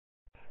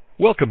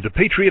Welcome to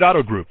Patriot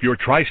Auto Group, your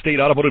tri-state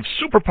automotive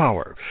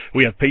superpower.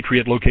 We have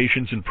Patriot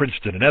locations in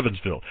Princeton and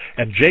Evansville,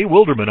 and J.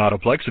 Wilderman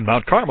Autoplex in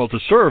Mount Carmel to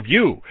serve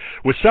you.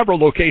 With several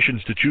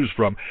locations to choose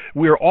from,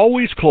 we are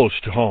always close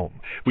to home.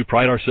 We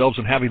pride ourselves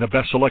in having the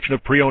best selection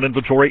of pre-owned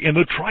inventory in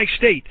the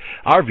tri-state.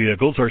 Our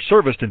vehicles are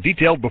serviced and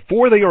detailed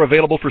before they are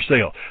available for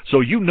sale, so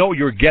you know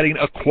you're getting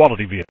a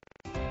quality vehicle.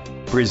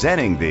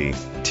 Presenting the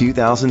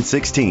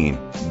 2016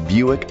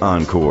 Buick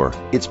Encore.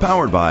 It's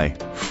powered by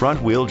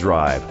front-wheel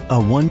drive, a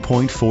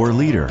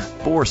 1.4-liter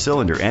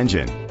four-cylinder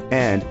engine,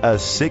 and a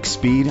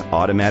 6-speed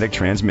automatic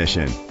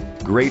transmission.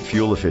 Great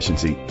fuel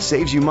efficiency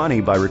saves you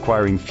money by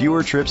requiring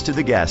fewer trips to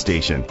the gas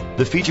station.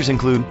 The features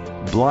include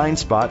blind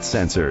spot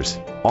sensors,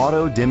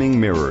 auto-dimming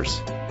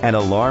mirrors, an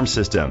alarm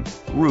system,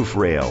 roof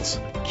rails,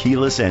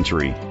 keyless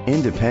entry,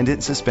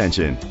 independent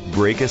suspension,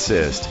 brake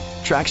assist,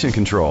 traction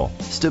control,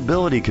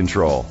 stability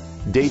control,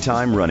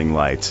 daytime running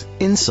lights.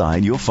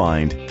 Inside you'll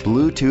find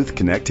Bluetooth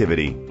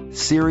connectivity,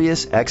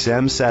 Sirius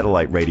XM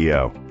satellite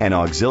radio, an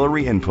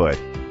auxiliary input,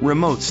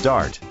 remote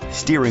start,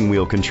 steering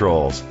wheel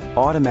controls,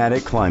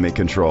 automatic climate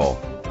control,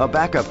 a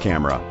backup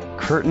camera,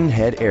 curtain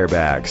head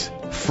airbags,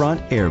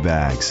 front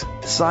airbags,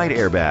 side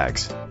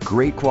airbags.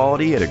 Great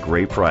quality at a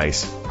great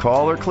price.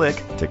 Call or click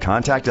to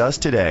contact us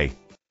today.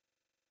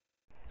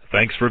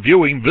 Thanks for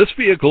viewing this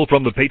vehicle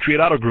from the Patriot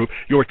Auto Group,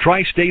 your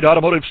tri-state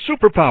automotive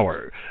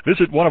superpower.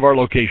 Visit one of our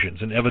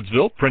locations in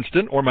Evansville,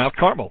 Princeton, or Mount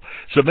Carmel.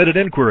 Submit an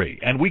inquiry,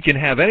 and we can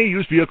have any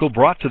used vehicle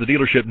brought to the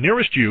dealership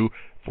nearest you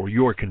for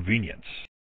your convenience.